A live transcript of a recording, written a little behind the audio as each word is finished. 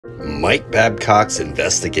Mike Babcock's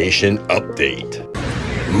investigation update.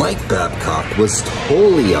 Mike Babcock was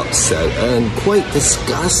totally upset and quite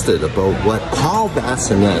disgusted about what Paul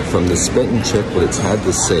Bassinet from the Spittin' Chicklets had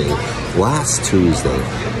to say last Tuesday.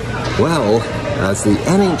 Well, as the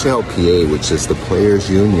NHLPA, which is the players'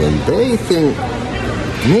 union, they think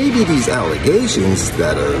maybe these allegations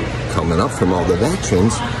that are coming up from all the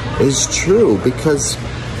veterans is true because,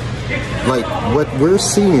 like, what we're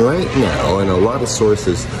seeing right now, and a lot of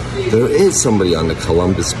sources, there is somebody on the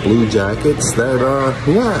Columbus Blue Jackets that,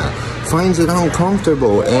 finds it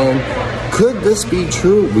uncomfortable. And could this be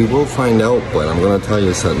true? We will find out, but I'm going to tell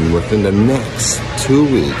you something. Within the next 2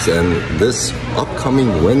 weeks, and this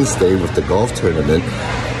upcoming Wednesday with the golf tournament,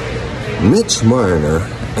 Mitch Marner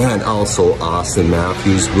and also Austin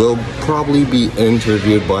Matthews will probably be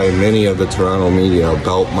interviewed by many of the Toronto media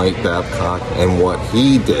about Mike Babcock and what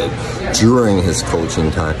he did during his coaching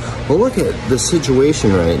time. Well, look at the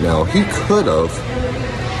situation right now. He could have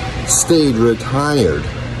stayed retired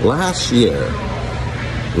last year,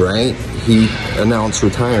 right? He announced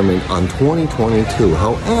retirement on 2022.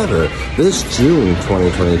 However, this June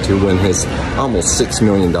 2022, when his almost $6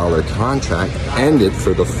 million contract ended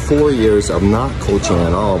for the 4 years of not coaching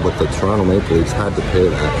at all, but the Toronto Maple Leafs had to pay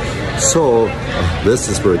that. So, this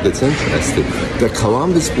is where it gets interesting. The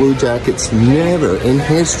Columbus Blue Jackets never in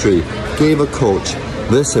history gave a coach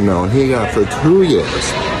this amount. He got for 2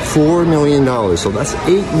 years, $4 million. So that's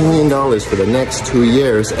 $8 million for the next 2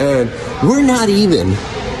 years. And we're not even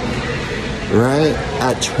right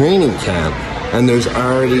at training camp, and there's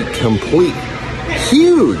already complete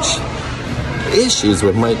huge issues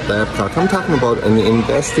with Mike Babcock. I'm talking about an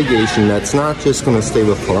investigation that's not just going to stay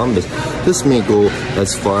with Columbus. This may go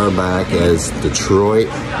as far back as Detroit.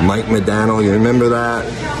 Mike Modano, you remember that?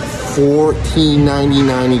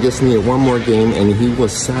 $14.99. He just needed one more game, and he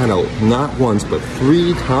was sat out not once but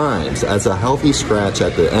 3 times as a healthy scratch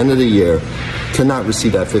at the end of the year to not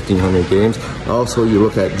receive that 1,500 games. Also, you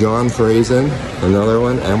look at John Friesen, another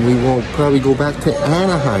one, and we will probably go back to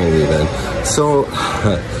Anaheim even. So,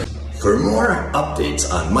 for more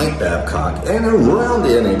updates on Mike Babcock and around the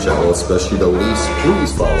NHL, especially the Leafs,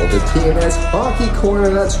 please follow the TNS Hockey Corner.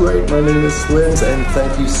 That's right, my name is Slims, and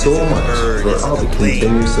thank you so much for all the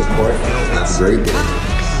continued support. Have a great day.